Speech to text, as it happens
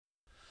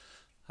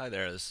Hi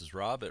there, this is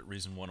Rob at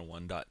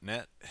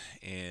Reason101.net,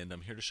 and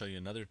I'm here to show you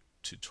another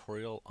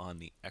tutorial on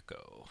the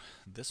echo.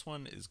 This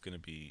one is going to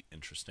be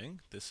interesting.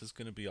 This is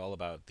going to be all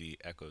about the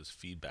echo's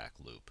feedback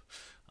loop.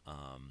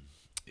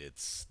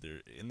 It's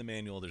there in the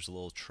manual. There's a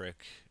little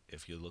trick.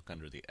 If you look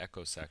under the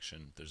echo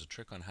section, there's a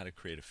trick on how to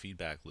create a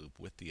feedback loop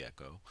with the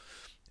echo,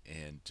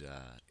 and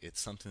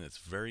it's something that's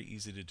very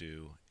easy to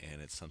do,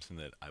 and it's something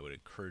that I would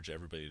encourage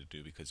everybody to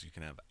do because you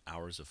can have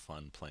hours of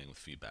fun playing with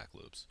feedback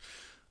loops.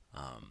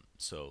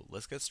 So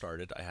let's get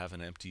started. I have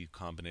an empty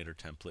combinator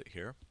template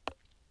here.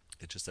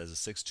 It just has a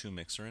 6-2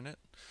 mixer in it.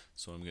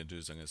 So what I'm going to do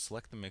is I'm going to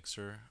select the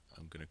mixer.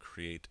 I'm going to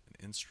create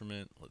an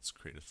instrument. Let's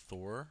create a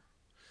Thor.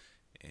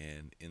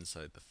 And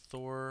inside the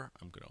Thor,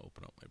 I'm going to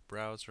open up my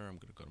browser. I'm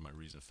going to go to my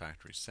Reason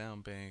Factory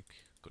sound bank,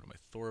 go to my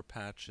Thor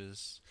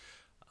patches.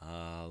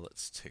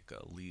 Let's take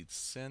a lead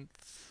synth.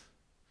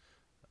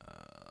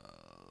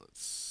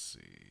 Let's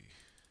see.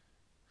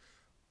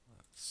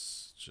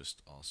 Let's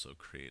just also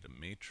create a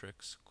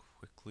matrix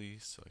quickly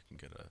so I can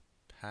get a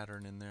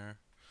pattern in there.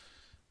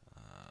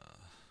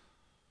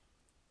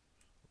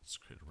 Let's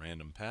create a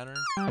random pattern.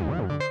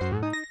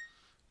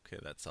 Okay,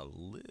 that's a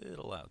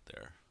little out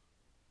there.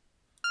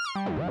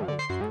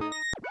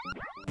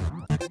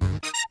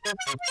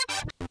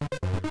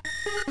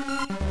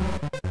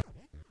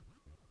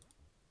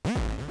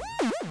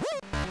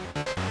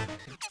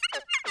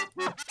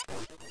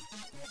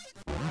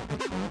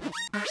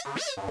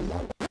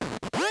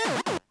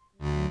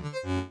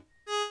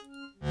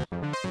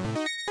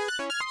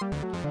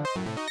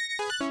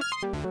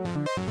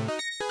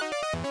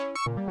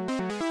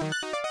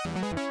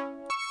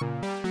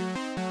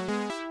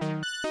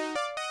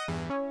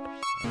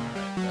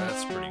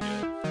 That's pretty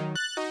good.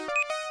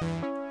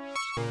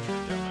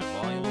 Turn down my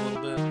volume a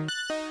little bit.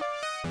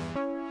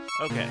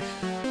 Okay,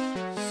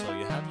 so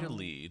you have your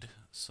lead.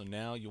 So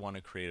now you want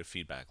to create a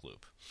feedback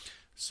loop.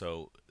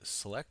 So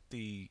select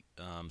the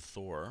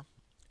Thor,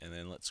 and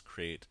then let's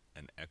create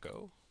an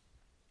echo.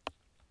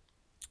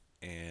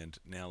 And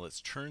now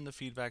let's turn the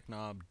feedback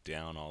knob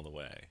down all the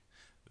way.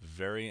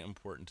 Very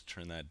important to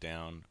turn that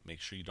down. Make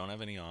sure you don't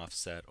have any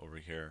offset over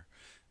here.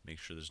 Make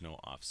sure there's no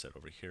offset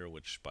over here,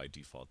 which by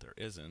default there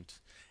isn't.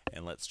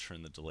 And let's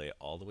turn the delay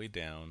all the way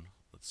down.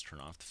 Let's turn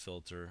off the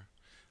filter.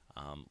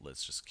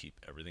 Let's just keep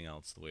everything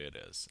else the way it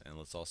is. And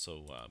let's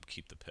also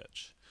keep the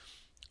pitch.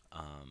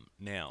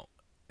 Now,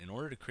 in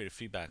order to create a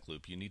feedback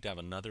loop, you need to have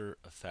another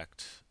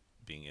effect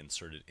being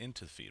inserted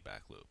into the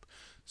feedback loop.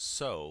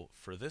 So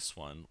for this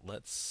one,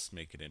 let's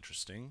make it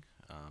interesting.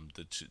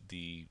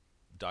 The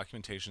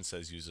documentation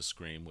says use a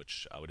scream,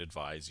 which I would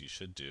advise you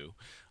should do.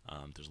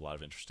 There's a lot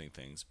of interesting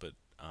things, but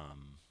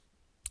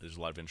there's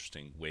a lot of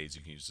interesting ways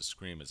you can use a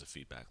scream as a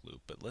feedback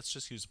loop. But let's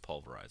just use a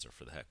pulverizer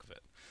for the heck of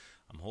it.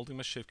 I'm holding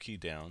my shift key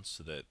down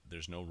so that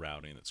there's no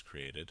routing that's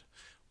created.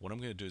 What I'm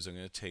going to do is I'm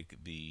going to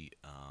take the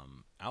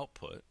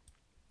output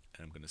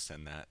and I'm going to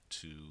send that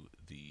to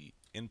the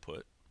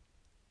input,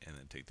 and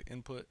then take the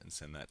input and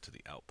send that to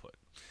the output.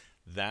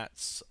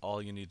 That's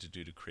all you need to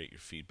do to create your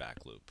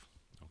feedback loop.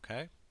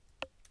 Okay?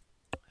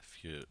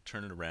 If you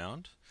turn it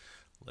around,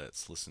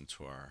 let's listen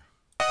to our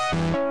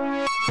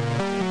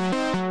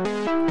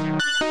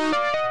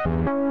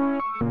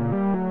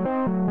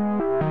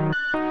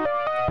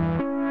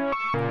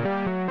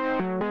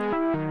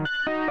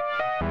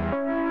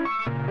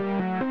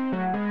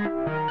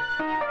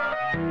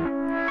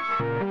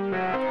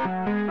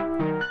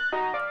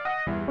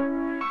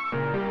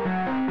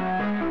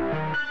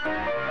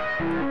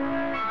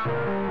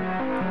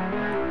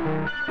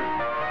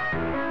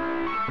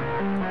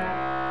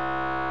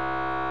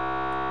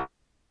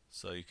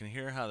So you can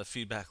hear how the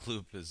feedback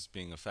loop is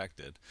being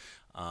affected.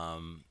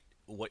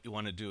 What you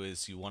want to do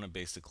is you want to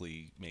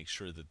basically make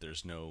sure that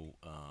there's no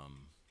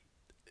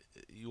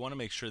you want to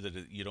make sure that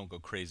you don't go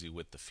crazy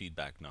with the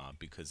feedback knob,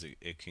 because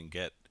it can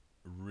get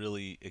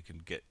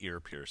ear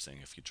piercing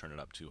if you turn it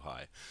up too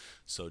high.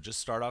 So just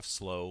start off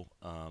slow.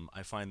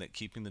 I find that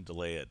keeping the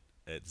delay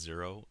at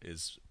 0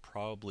 is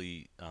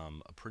probably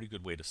a pretty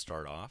good way to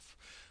start off.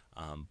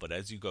 But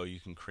as you go, you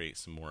can create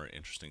some more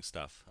interesting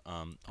stuff.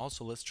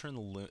 Also, let's turn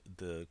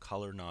the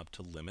color knob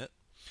to limit,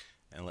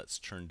 and let's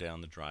turn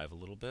down the drive a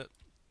little bit.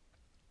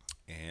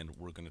 And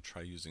we're going to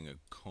try using a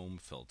comb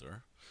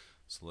filter.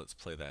 So let's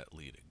play that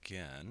lead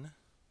again.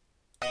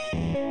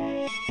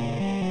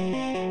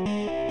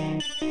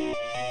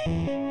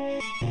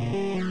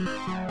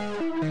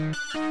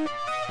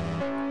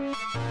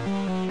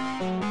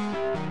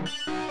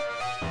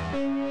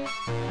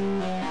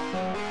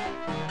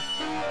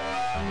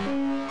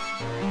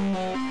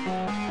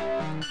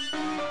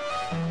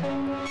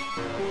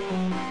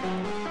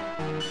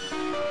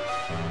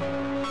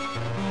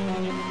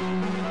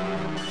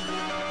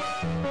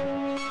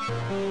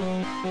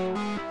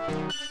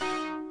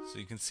 So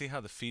you can see how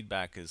the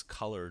feedback is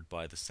colored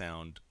by the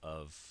sound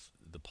of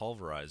the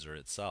pulverizer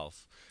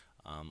itself.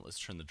 Let's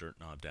turn the dirt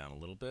knob down a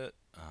little bit,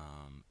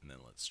 and then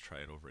let's try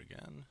it over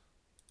again.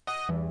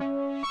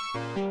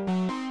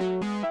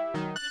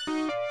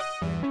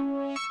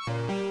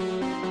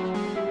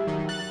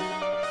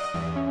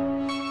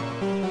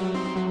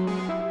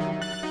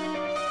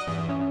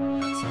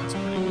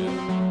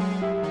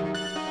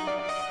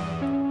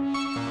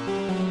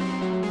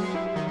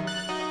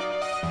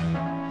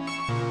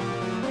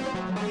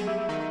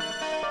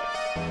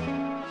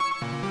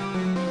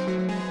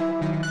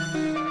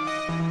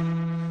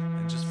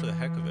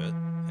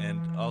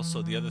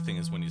 also, the other thing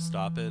is when you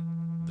stop it,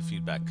 the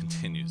feedback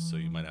continues, so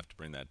you might have to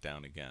bring that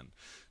down again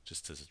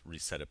just to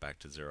reset it back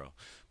to 0.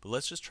 But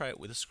let's just try it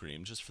with a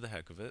scream just for the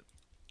heck of it.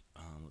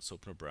 Let's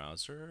open a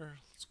browser.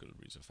 Let's go to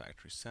Reason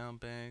Factory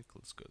Sound Bank.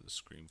 Let's go to the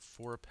Scream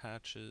 4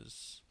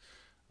 patches.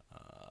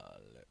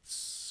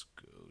 Let's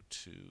go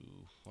to,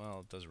 well,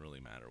 it doesn't really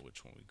matter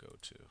which one we go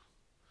to,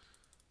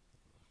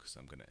 because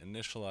I'm going to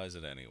initialize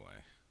it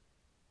anyway.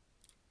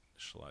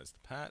 Initialize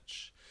the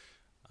patch.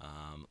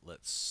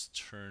 Let's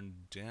turn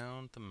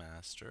down the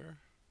master.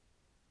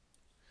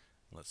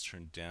 Let's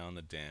turn down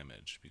the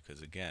damage,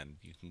 because again,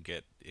 it can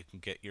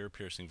get ear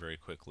piercing very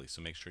quickly.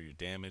 So make sure your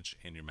damage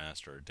and your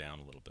master are down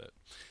a little bit,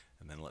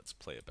 and then let's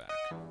play it back.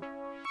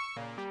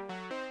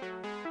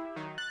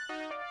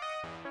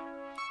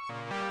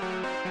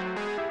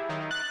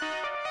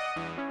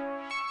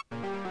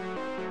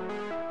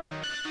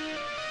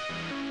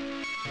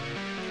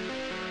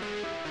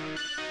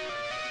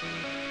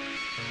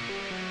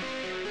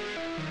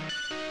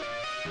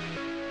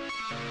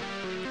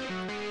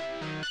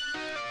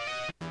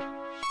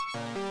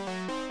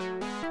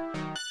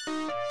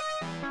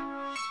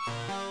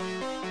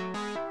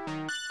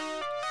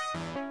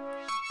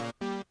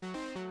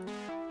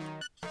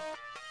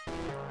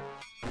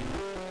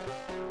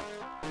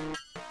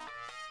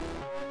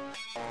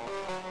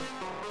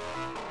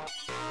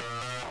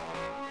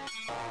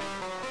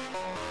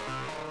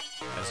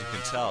 As you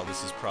can tell,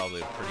 this is probably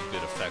a pretty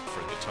good effect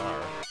for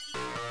guitar.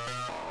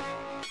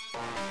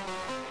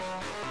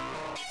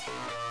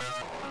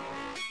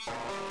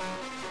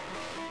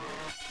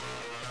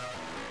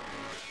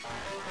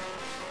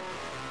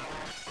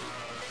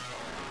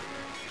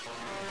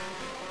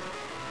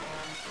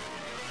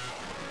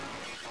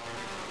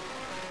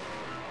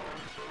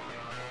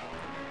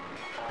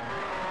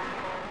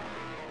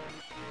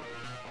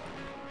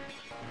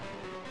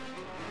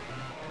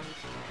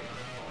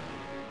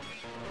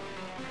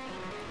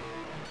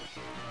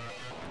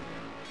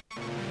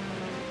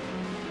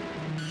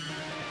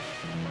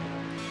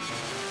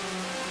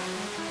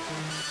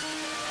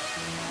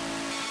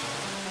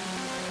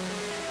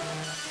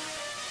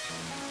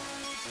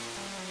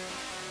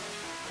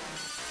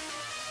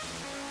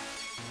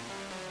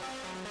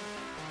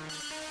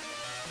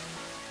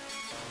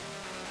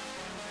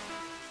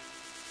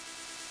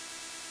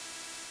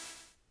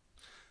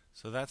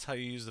 So that's how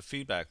you use the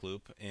feedback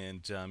loop,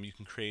 and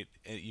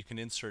you can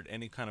insert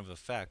any kind of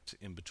effect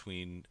in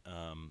between.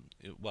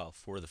 Well,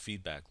 for the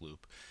feedback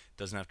loop, it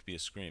doesn't have to be a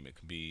scream. It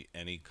can be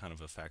any kind of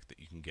effect that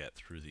you can get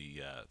through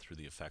the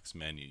effects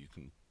menu. You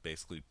can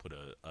basically put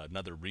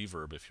another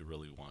reverb if you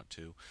really want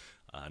to,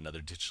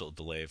 another digital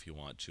delay if you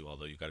want to.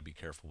 Although you got to be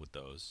careful with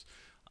those.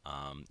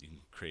 You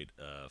can create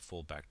a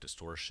full back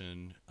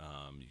distortion.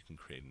 You can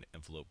create an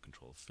envelope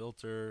control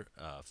filter,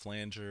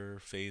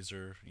 flanger,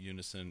 phaser,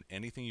 unison,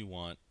 anything you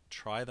want.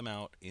 Try them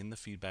out in the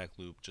feedback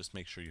loop. Just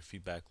make sure your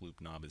feedback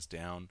loop knob is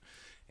down,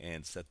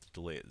 and set the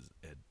delay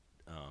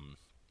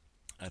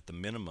at the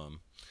minimum,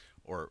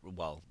 or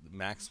well,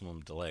 maximum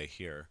delay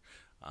here,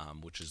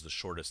 which is the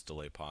shortest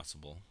delay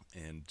possible,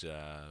 and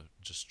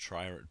just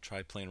try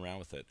playing around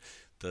with it.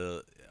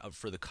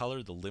 For the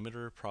color, the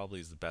limiter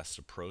probably is the best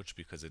approach,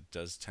 because it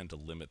does tend to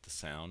limit the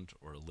sound,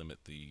 or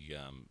limit the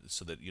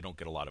so that you don't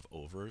get a lot of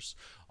overs.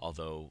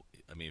 Although,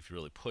 I mean, if you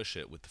really push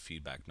it with the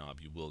feedback knob,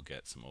 you will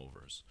get some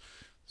overs.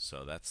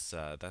 So that's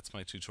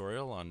my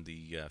tutorial on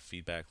the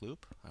feedback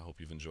loop. I hope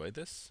you've enjoyed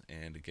this,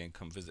 and again,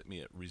 come visit me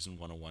at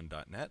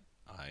reason101.net.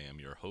 I am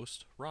your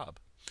host, Rob.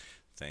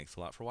 Thanks a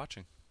lot for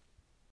watching.